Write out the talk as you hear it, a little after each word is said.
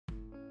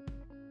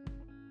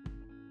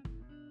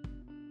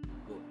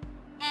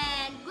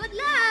Good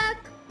luck!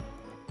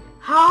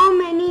 How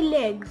many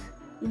legs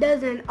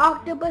does an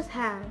octopus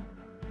have?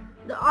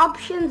 The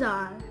options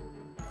are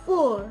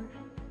 4,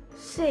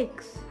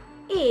 6,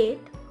 8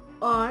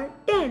 or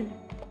 10.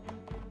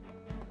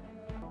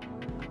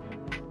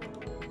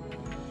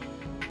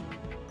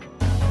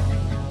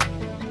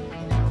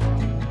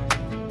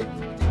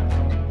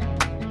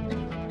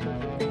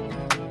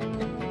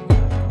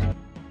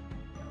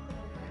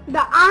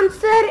 The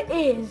answer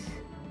is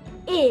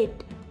 8.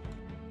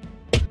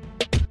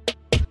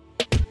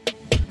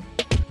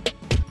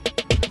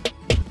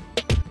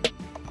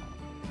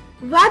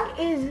 What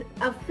is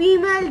a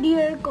female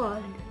deer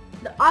called?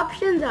 The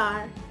options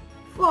are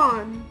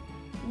fawn,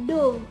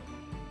 doe,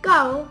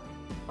 cow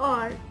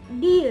or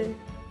deer.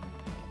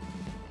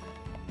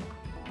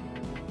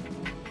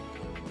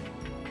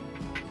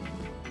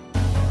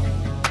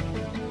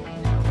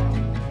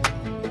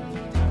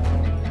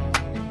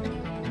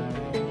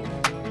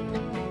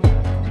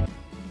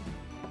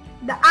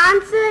 The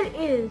answer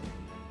is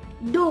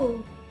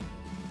doe.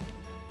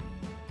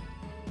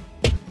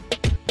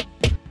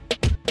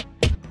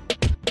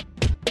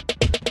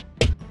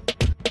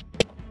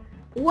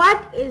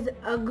 What is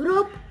a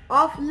group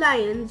of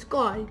lions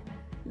called?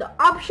 The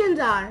options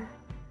are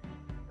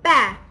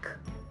pack,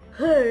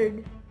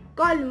 herd,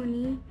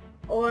 colony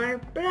or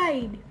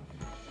pride.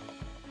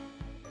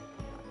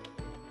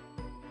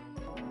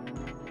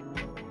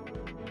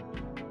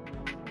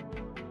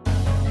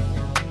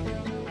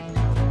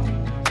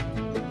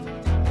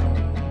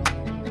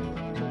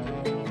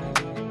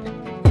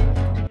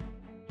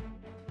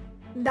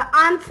 The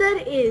answer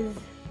is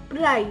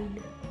pride.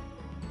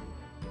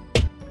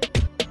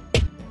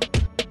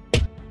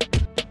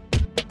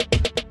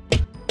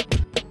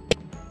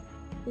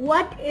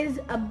 What is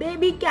a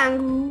baby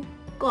kangaroo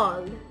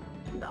called?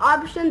 The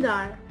options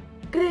are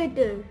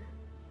crater,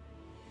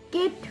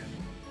 kit,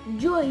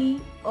 joey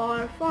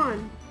or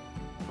fawn.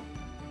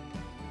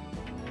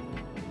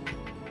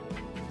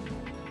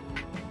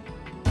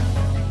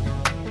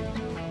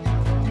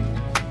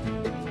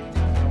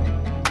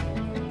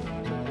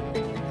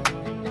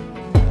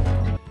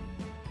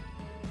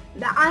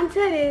 The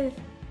answer is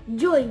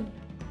joey.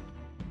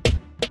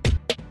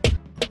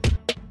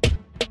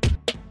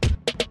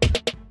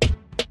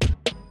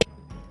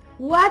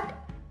 What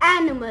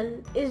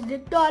animal is the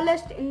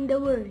tallest in the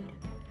world?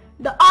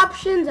 The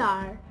options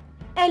are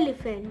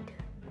elephant,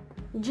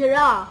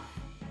 giraffe,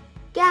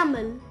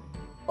 camel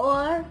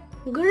or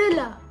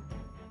gorilla.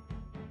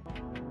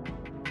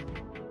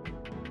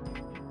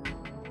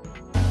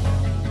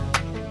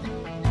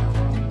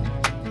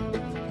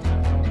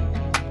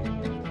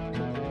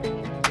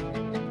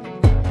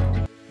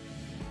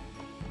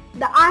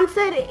 The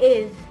answer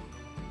is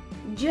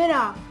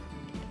giraffe.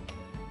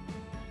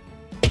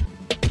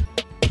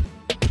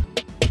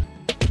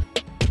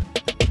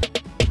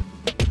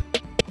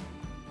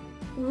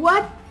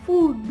 What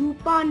food do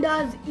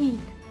pandas eat?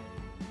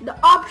 The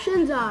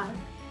options are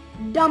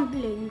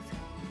dumplings,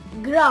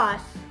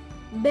 grass,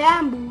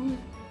 bamboo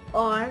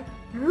or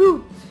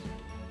roots.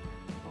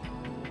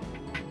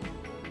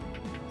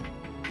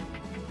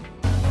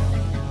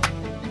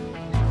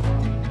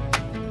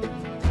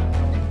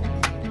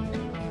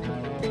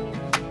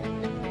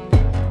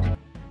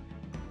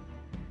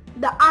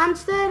 The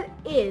answer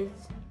is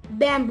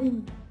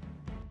bamboo.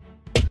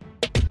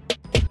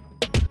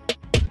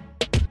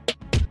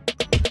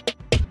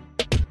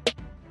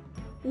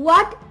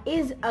 What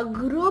is a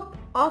group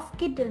of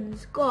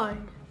kittens called?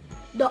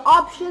 The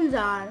options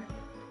are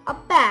a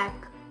pack,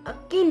 a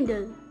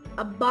kindle,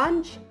 a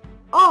bunch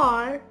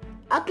or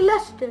a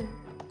cluster.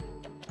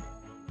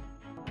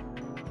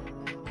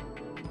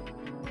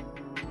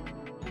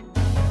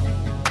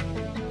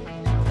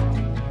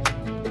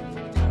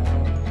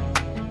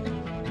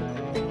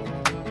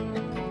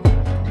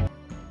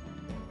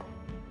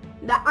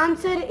 The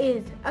answer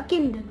is a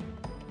kindle.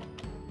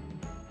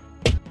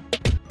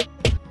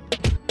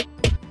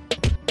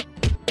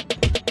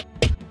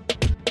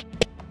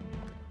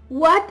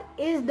 What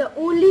is the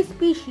only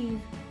species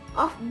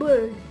of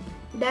bird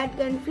that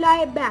can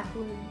fly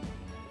backward?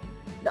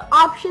 The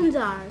options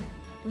are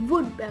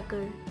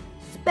woodpecker,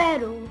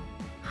 sparrow,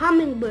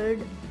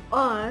 hummingbird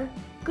or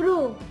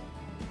crow.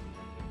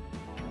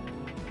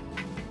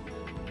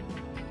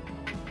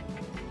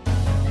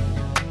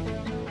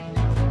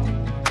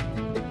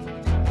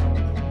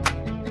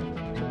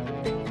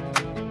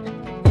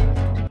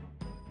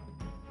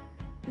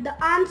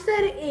 The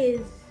answer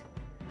is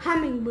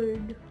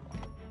hummingbird.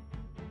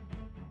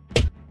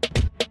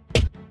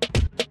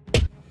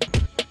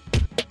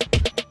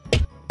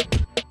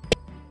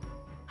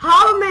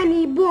 How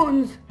many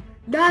bones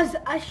does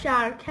a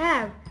shark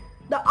have?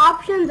 The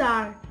options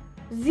are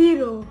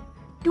 0,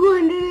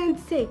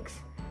 206,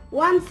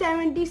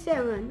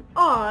 177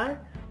 or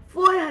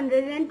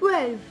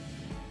 412.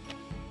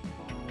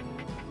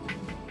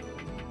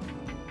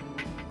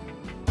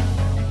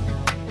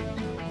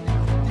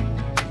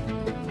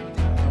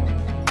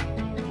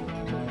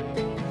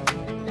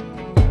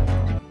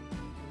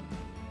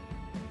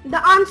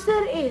 The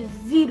answer is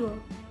 0.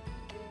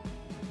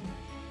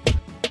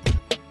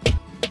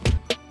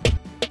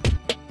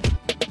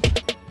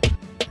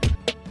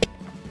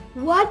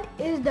 What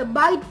is the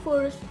bite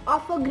force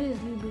of a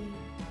grizzly bear?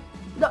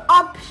 The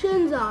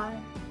options are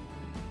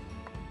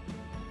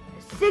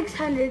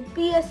 600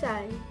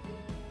 psi,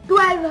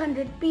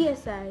 1200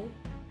 psi,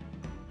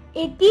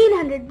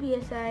 1800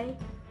 psi,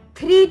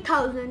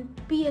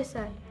 3000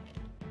 psi.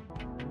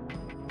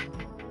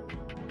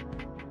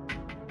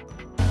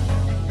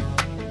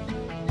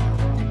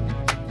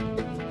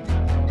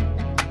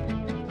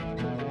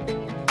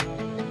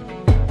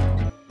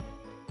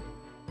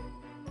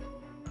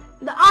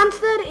 The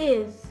answer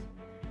is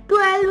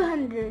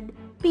 1200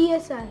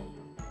 psi.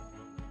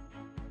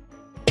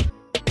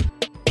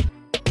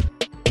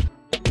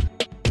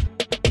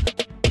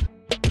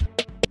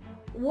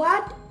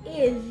 What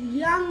is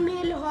young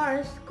male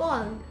horse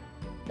called?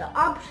 The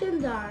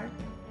options are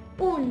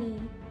pony,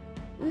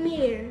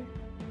 mare,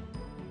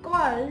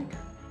 colt,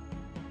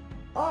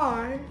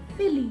 or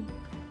filly.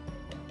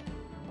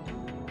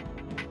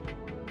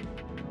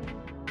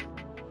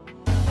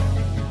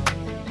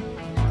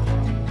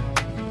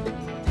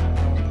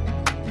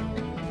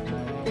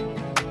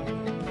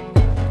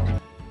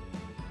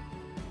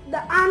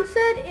 The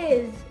answer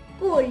is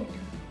colt.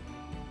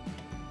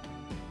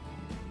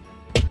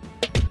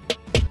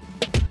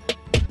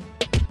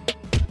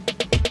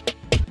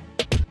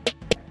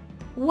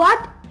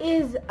 What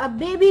is a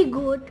baby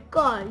goat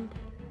called?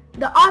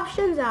 The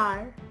options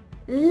are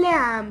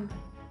lamb,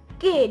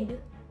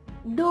 kid,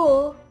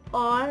 doe,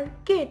 or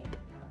kit.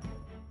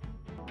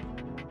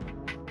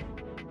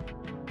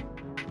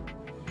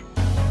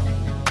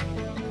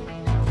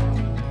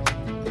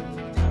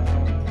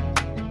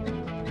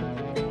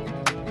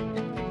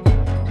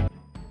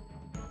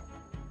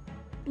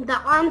 The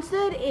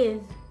answer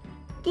is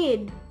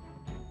kid.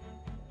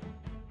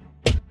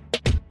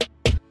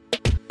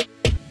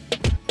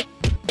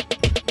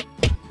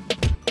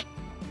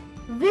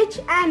 Which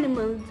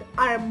animals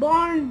are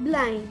born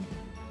blind?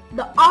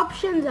 The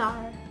options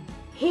are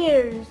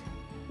hares,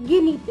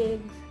 guinea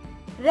pigs,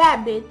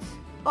 rabbits,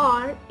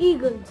 or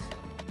eagles.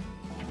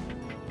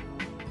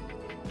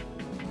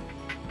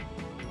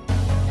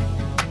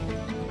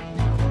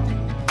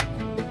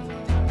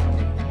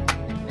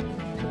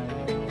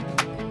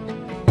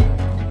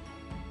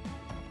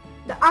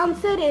 The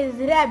answer is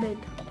rabbit.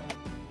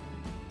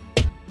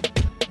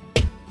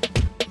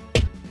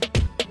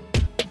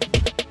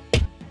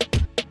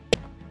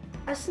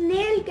 A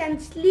snail can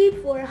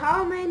sleep for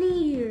how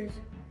many years?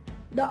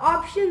 The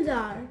options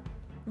are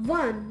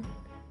 1,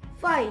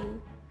 5,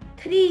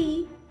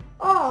 3,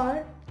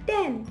 or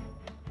 10.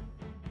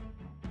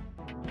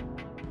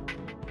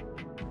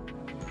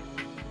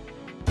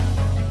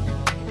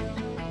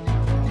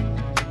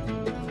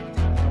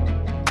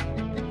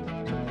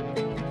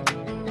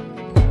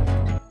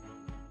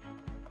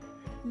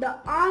 The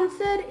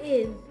answer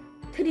is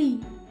 3.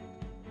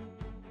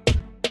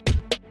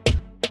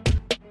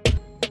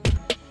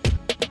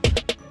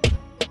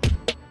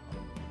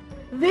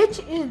 Which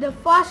is the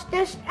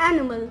fastest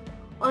animal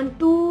on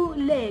 2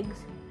 legs?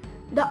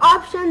 The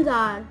options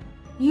are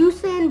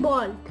Usain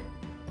Bolt,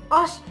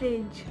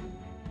 ostrich,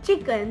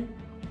 chicken,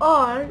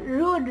 or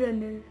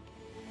roadrunner.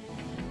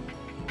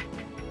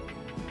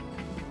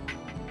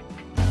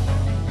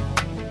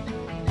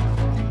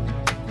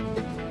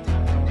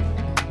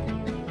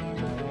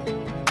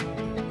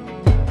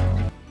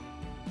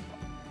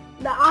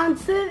 The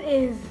answer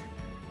is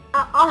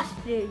a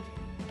ostrich.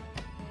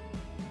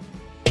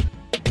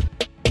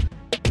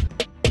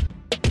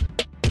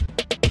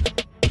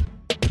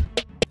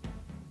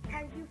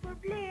 Thank you for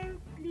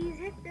playing. Please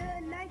hit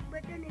the like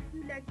button if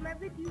you like my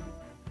video.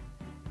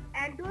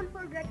 And don't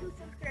forget to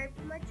subscribe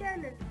to my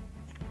channel.